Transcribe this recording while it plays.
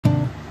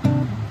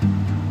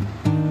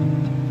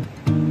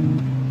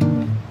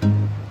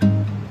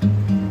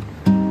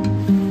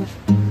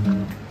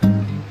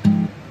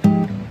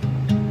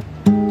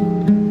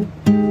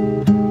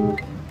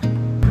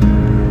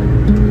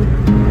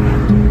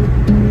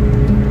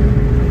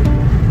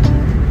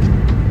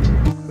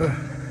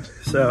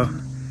So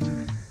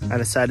I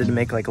decided to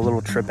make like a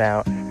little trip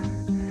out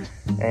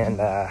and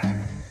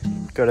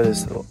go to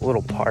this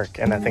little park,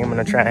 and I think I'm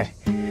gonna try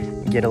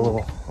and get a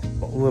little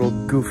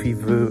goofy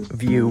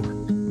view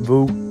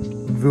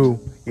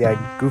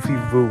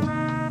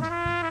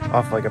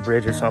off like a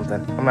bridge or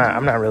something.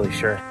 I'm not really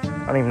sure.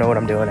 I don't even know what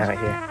I'm doing out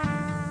here.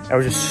 I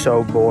was just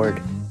so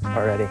bored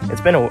already.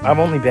 I've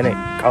only been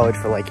at college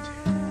for like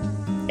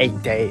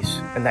 8 days,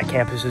 and that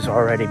campus is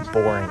already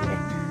boring me.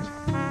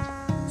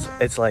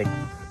 It's like,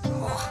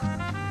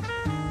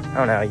 I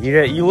don't know.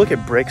 You look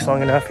at bricks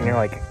long enough, and you're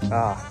like,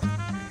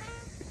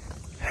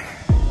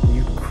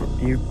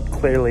 you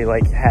clearly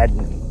like had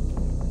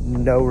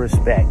no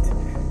respect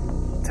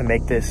to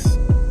make this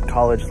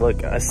college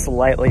look a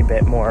slightly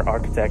bit more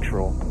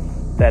architectural,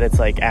 that it's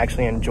like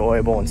actually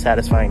enjoyable and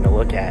satisfying to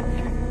look at.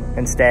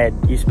 Instead,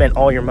 you spent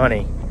all your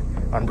money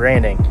on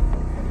branding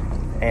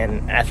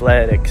and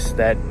athletics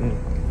that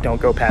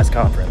don't go past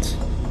conference.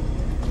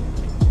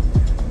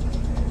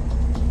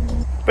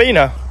 But you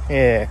know,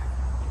 yeah,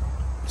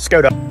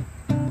 Skoda.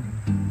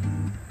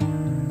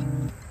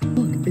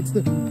 Look, it's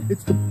the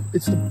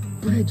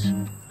bridge.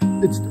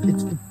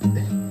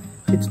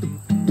 It's the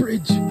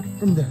bridge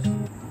from the.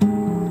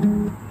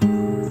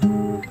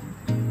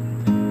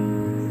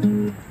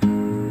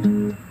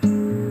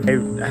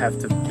 I have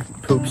to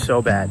poop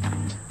so bad.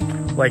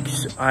 Like,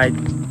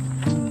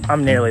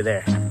 I'm nearly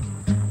there.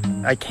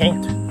 I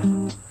can't.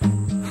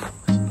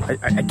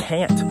 I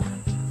can't.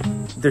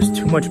 There's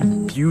too much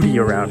beauty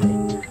around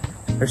me.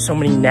 There's so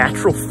many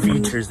natural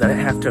features that I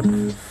have to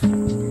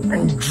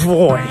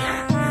enjoy.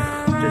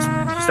 Just,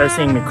 if you start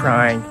seeing me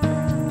crying,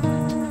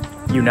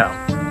 you know.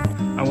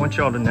 I want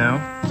y'all to know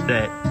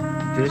that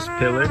this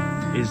pillar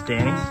is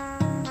Danny's.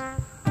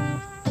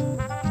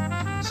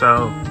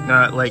 So,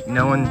 not like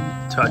no one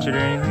touch it or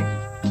anything.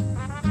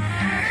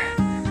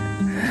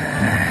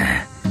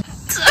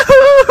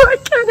 I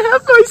can't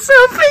have my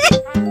selfie.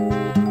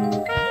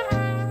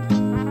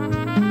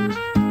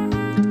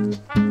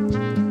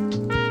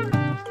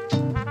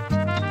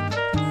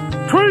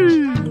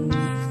 Trees.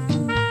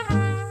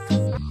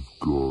 You've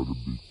gotta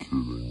be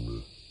kidding me.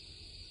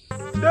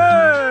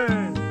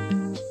 Dang.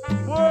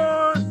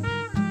 What?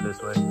 This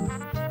way.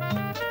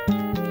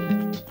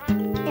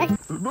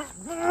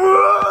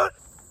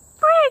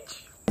 Bridge.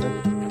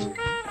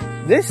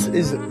 This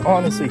is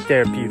honestly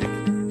therapeutic.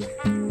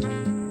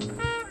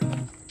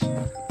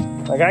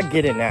 Like, I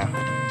get it now.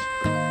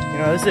 You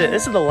know,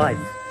 this is the life.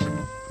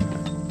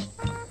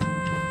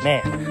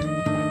 Man,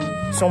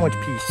 so much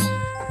peace.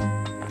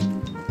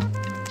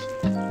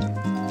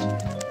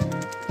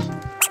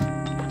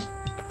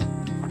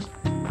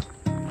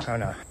 Oh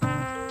no.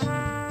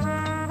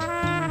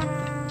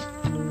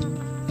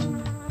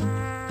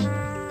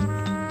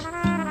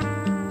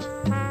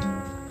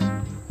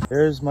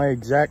 There's my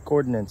exact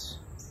coordinates.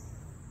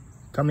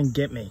 Come and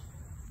get me.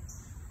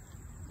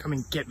 Come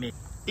and get me.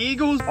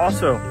 Eagles.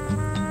 Also,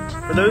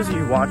 for those of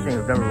you watching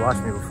who've never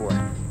watched me before,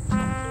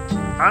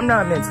 I'm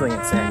not mentally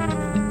insane.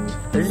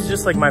 This is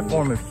just like my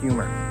form of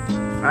humor.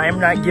 I am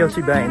not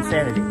guilty by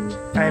insanity.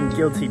 I am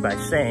guilty by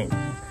sane.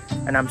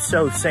 And I'm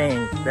so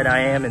sane that I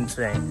am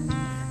insane.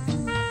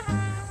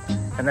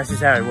 And that's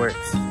just how it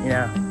works, you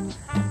know?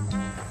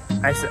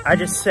 I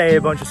just say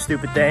a bunch of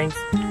stupid things,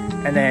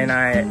 and then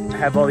I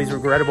have all these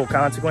regrettable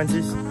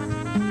consequences,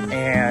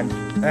 and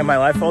then my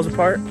life falls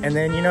apart. And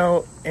then, you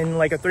know, in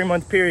like a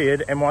 3-month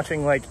period and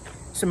watching like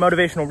some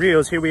motivational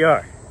reels, here we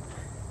are.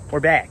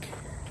 We're back.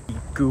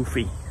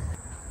 Goofy.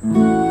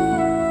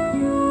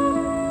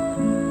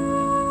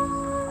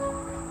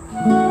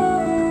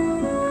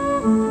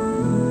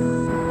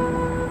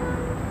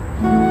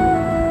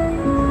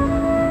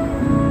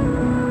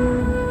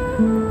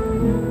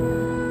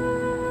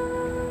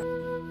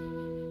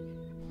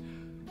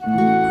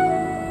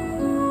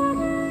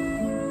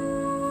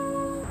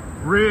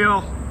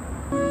 Real.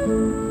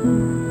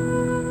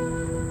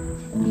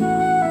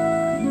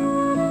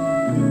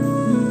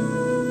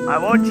 I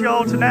want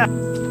y'all to know.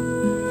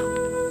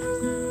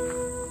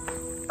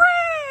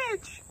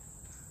 Bridge.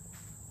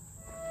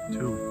 2.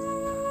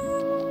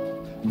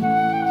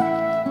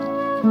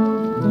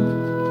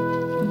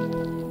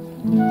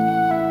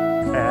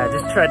 I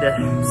just tried to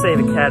save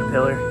a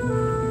caterpillar.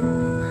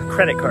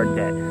 Credit card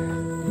debt.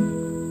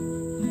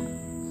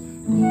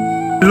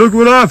 Look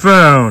what I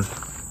found.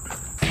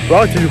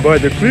 Brought to you by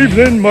the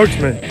Cleveland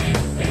Marksman.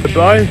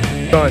 Goodbye,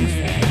 Guns,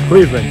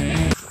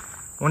 Cleveland.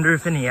 Wonder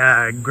if any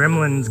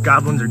gremlins,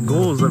 goblins, or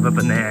ghouls live up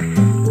in there.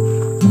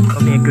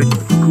 That'll be a good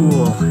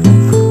ghoul.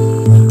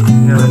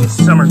 You know, them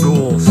summer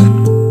ghouls.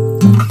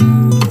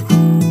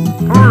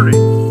 Party!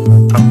 Oh.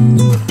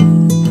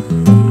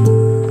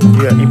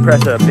 Yeah, you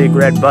press a big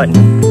red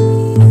button.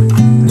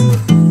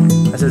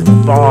 That says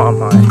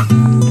bomb on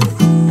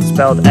it.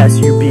 Spelled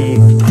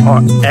S-U-B-S-C-R-I-V-E.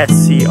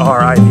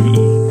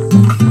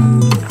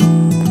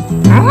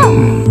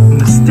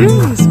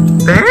 Mysterious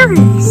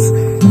berries.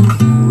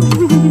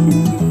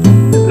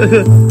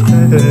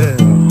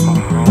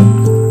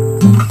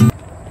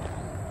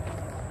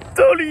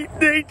 Don't eat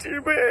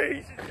nature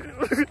berries.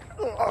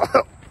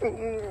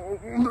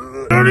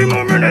 30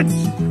 more minutes.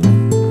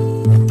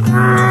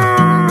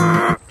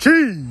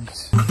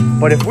 Jeez.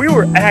 But if we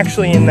were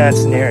actually in that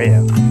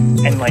scenario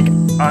and like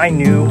I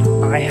knew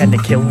I had to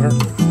kill her,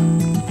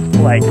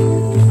 like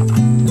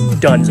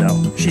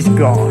dunzo, she's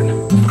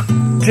gone.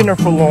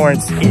 Jennifer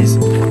Lawrence is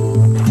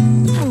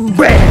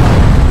bam.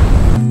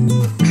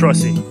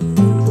 Trussy.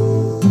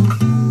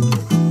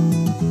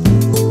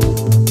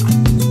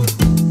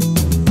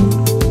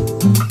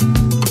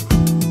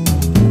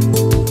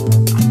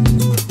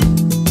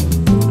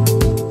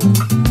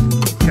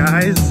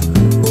 Guys,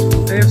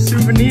 they have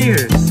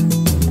souvenirs.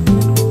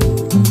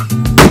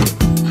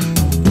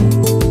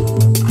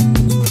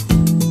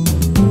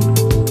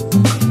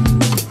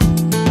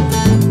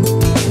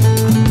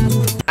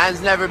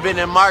 Man's never been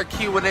in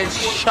Marquee when it's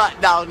shut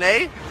down,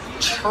 eh?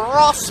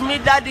 Trust me,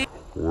 daddy.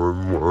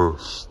 One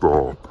last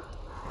stop.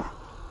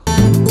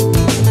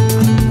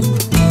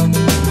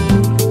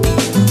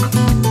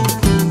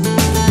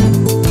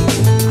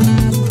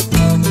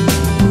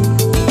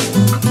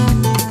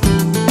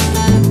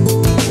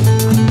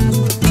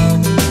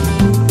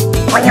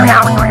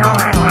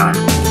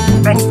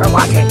 Thanks for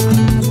watching.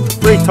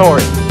 Free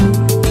Tory.